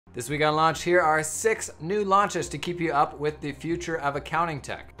This week on Launch, here are 6 new launches to keep you up with the future of accounting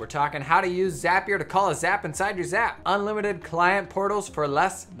tech. We're talking how to use Zapier to call a Zap inside your Zap, unlimited client portals for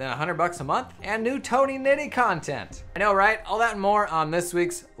less than $100 a month, and new Tony Nitty content. I know, right? All that and more on this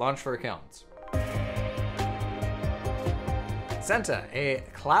week's Launch for Accountants. Senta, a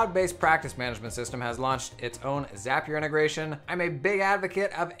cloud-based practice management system, has launched its own Zapier integration. I'm a big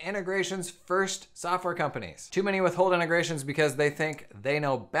advocate of integrations first software companies. Too many withhold integrations because they think they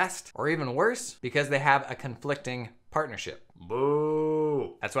know best, or even worse, because they have a conflicting partnership.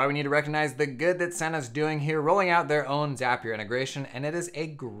 Boo! That's why we need to recognize the good that Senta's doing here, rolling out their own Zapier integration, and it is a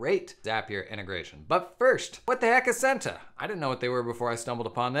great Zapier integration. But first, what the heck is Senta? I didn't know what they were before I stumbled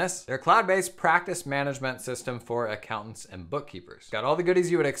upon this. They're a cloud-based practice management system for accountants and bookkeepers. Got all the goodies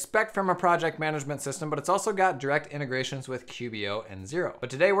you would expect from a project management system, but it's also got direct integrations with QBO and Xero.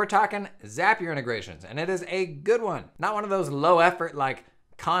 But today we're talking Zapier integrations, and it is a good one. Not one of those low effort like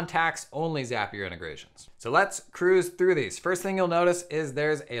contacts only Zapier integrations. So let's cruise through these. First thing you'll notice is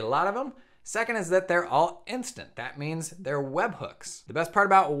there's a lot of them. Second is that they're all instant. That means they're webhooks. The best part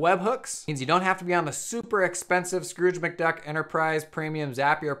about webhooks means you don't have to be on the super expensive Scrooge McDuck Enterprise Premium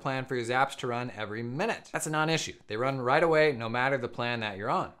Zapier plan for your Zaps to run every minute. That's a non-issue. They run right away no matter the plan that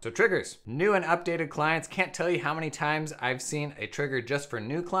you're on. So triggers. New and updated clients. Can't tell you how many times I've seen a trigger just for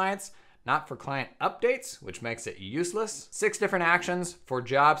new clients, not for client updates, which makes it useless. 6 different actions for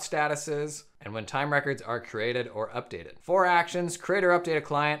job statuses and when time records are created or updated. 4 actions: create or update a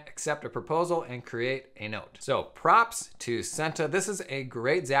client, accept a proposal, and create a note. So props to Senta. This is a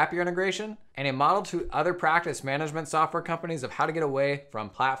great Zapier integration and a model to other practice management software companies of how to get away from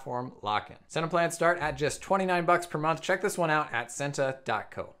platform lock-in. Senta plans start at just $29 per month. Check this one out at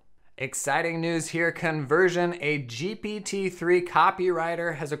senta.co. Exciting news here, Conversion, a GPT-3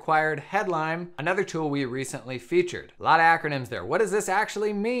 copywriter, has acquired Headline, another tool we recently featured. A lot of acronyms there. What does this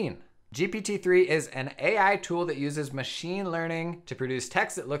actually mean? GPT-3 is an AI tool that uses machine learning to produce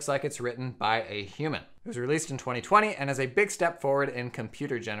text that looks like it's written by a human. It was released in 2020 and is a big step forward in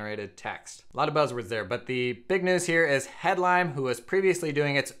computer-generated text. A lot of buzzwords there, but the big news here is Headline, who was previously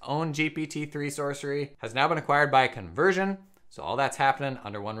doing its own GPT-3 sorcery, has now been acquired by Conversion. So all that's happening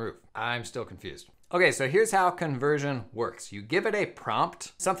under one roof. I'm still confused. Okay, so here's how Conversion works. You give it a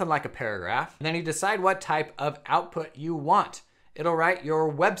prompt, something like a paragraph, and then you decide what type of output you want. It'll write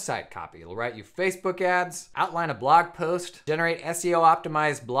your website copy. It'll write you Facebook ads, outline a blog post, generate SEO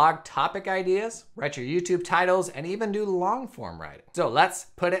optimized blog topic ideas, write your YouTube titles, and even do long form writing. So let's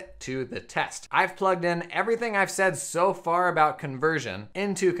put it to the test. I've plugged in everything I've said so far about Conversion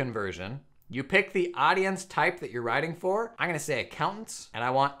into Conversion. You pick the audience type that you're writing for. I'm gonna say accountants, and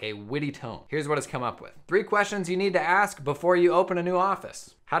I want a witty tone. Here's what it's come up with. 3 questions you need to ask before you open a new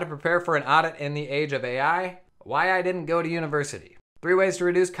office. How to prepare for an audit in the age of AI. Why I didn't go to university. 3 ways to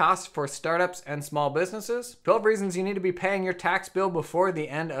reduce costs for startups and small businesses. 12 reasons you need to be paying your tax bill before the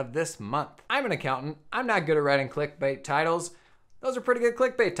end of this month. I'm an accountant. I'm not good at writing clickbait titles. Those are pretty good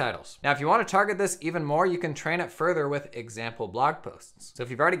clickbait titles. Now, if you want to target this even more, you can train it further with example blog posts. So if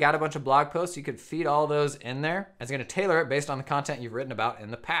you've already got a bunch of blog posts, you could feed all those in there. And it's going to tailor it based on the content you've written about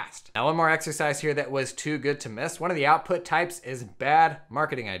in the past. Now, one more exercise here that was too good to miss. One of the output types is bad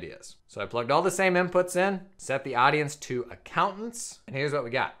marketing ideas. So I plugged all the same inputs in, set the audience to accountants, and here's what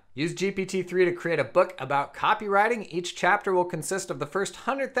we got. Use GPT-3 to create a book about copywriting. Each chapter will consist of the first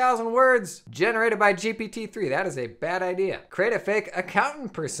 100,000 words generated by GPT-3. That is a bad idea. Create a fake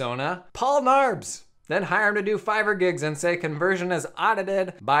accountant persona, Paul Narbs. Then hire him to do Fiverr gigs and say Conversion is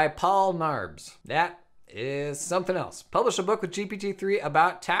audited by Paul Narbs. That is something else. Publish a book with GPT-3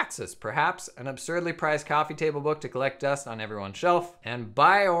 about taxes, perhaps an absurdly priced coffee table book to collect dust on everyone's shelf, and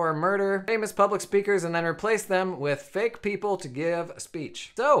buy or murder famous public speakers and then replace them with fake people to give a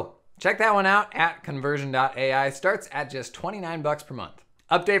speech. So check that one out at conversion.ai. Starts at just $29 per month.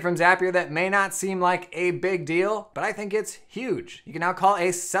 Update from Zapier that may not seem like a big deal, but I think it's huge. You can now call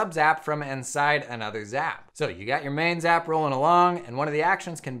a sub-zap from inside another zap. So you got your main zap rolling along, and one of the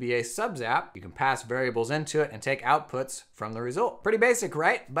actions can be a sub-zap. You can pass variables into it and take outputs from the result. Pretty basic,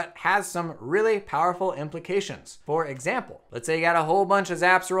 right? But has some really powerful implications. For example, let's say you got a whole bunch of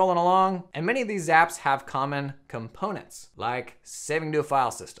zaps rolling along, and many of these zaps have common components, like saving to a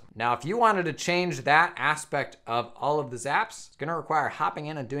file system. Now, if you wanted to change that aspect of all of the zaps, it's gonna require hopping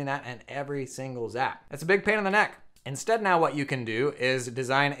in and doing that in every single zap. That's a big pain in the neck. Instead, now what you can do is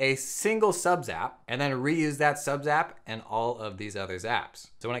design a single sub-zap and then reuse that sub-zap in all of these other zaps.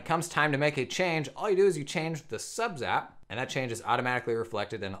 So when it comes time to make a change, all you do is you change the sub-zap, and that change is automatically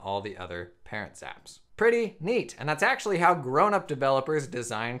reflected in all the other parent zaps. pretty neat. And that's actually how grown-up developers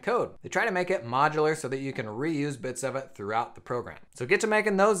design code. They try to make it modular so that you can reuse bits of it throughout the program. So get to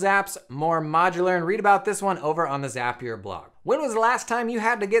making those apps more modular and read about this one over on the Zapier blog. When was the last time you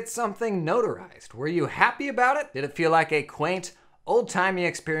had to get something notarized? Were you happy about it? Did it feel like a quaint, old-timey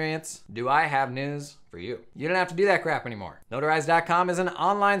experience? Do I have news for you? You don't have to do that crap anymore. Notarize.com is an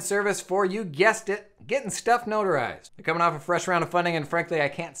online service for, you guessed it, getting stuff notarized. You're coming off a fresh round of funding, and frankly, I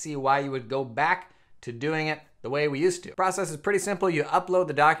can't see why you would go back to doing it the way we used to. The process is pretty simple. You upload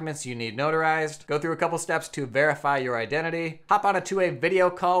the documents you need notarized, go through a couple steps to verify your identity, hop on a two-way video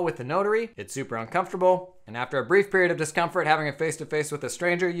call with the notary. It's super uncomfortable. And after a brief period of discomfort having a face-to-face with a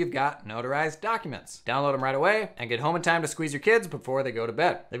stranger, you've got notarized documents. Download them right away and get home in time to squeeze your kids before they go to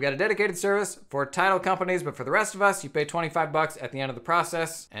bed. They've got a dedicated service for title companies, but for the rest of us, you pay 25 bucks at the end of the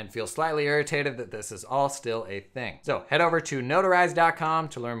process and feel slightly irritated that this is all still a thing. So head over to notarize.com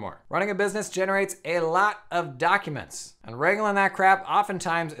to learn more. Running a business generates a lot of documents, and wrangling that crap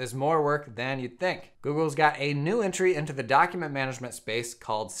oftentimes is more work than you'd think. Google's got a new entry into the document management space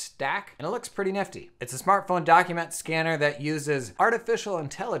called Stack, and it looks pretty nifty. It's a smartphone document scanner that uses artificial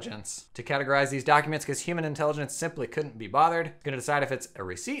intelligence to categorize these documents because human intelligence simply couldn't be bothered. It's gonna decide if it's a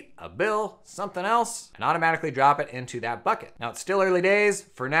receipt, a bill, something else, and automatically drop it into that bucket. Now, it's still early days.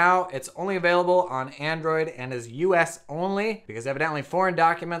 For now, it's only available on Android and is US only because evidently foreign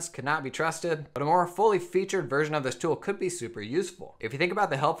documents could not be trusted, but a more fully featured version of this tool could be super useful. If you think about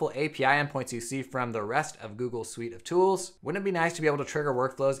the helpful API endpoints you see from the rest of Google's suite of tools, wouldn't it be nice to be able to trigger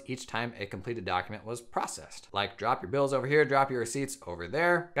workflows each time a completed document was processed? Like drop your bills over here, drop your receipts over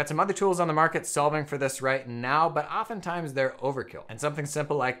there. Got some other tools on the market solving for this right now, but oftentimes they're overkill. And something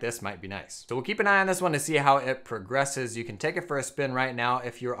simple like this might be nice. So we'll keep an eye on this one to see how it progresses. You can take it for a spin right now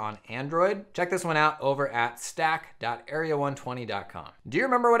if you're on Android. Check this one out over at stack.area120.com. Do you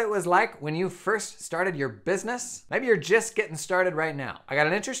remember what it was like when you first started your business? Maybe you're just getting started right now. I got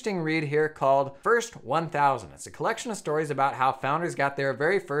an interesting read here called First 1000. It's a collection of stories about how founders got their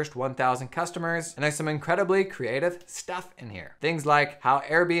very first 1,000 customers, and there's some incredibly creative stuff in here. Things like how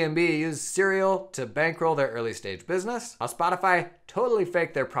Airbnb used Serial to bankroll their early stage business, how Spotify totally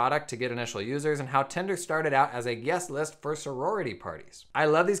faked their product to get initial users, and how Tinder started out as a guest list for sorority parties. I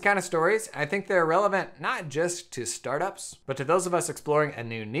love these kind of stories. I think they're relevant not just to startups, but to those of us exploring a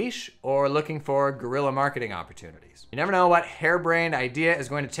new niche or looking for guerrilla marketing opportunities. You never know what harebrained idea is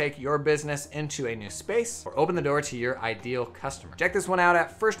going to take your business into a new space or open the door to your ideal customer. Check this one out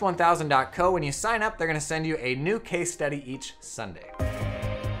at first1000.co. When you sign up, they're going to send you a new case study each Sunday.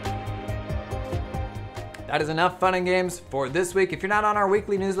 That is enough fun and games for this week. If you're not on our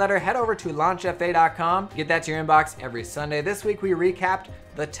weekly newsletter, head over to launchfa.com. Get that to your inbox every Sunday. This week, we recapped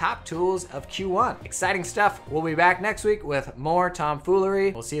the top tools of Q1. Exciting stuff. We'll be back next week with more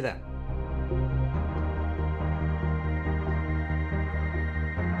tomfoolery. We'll see you then.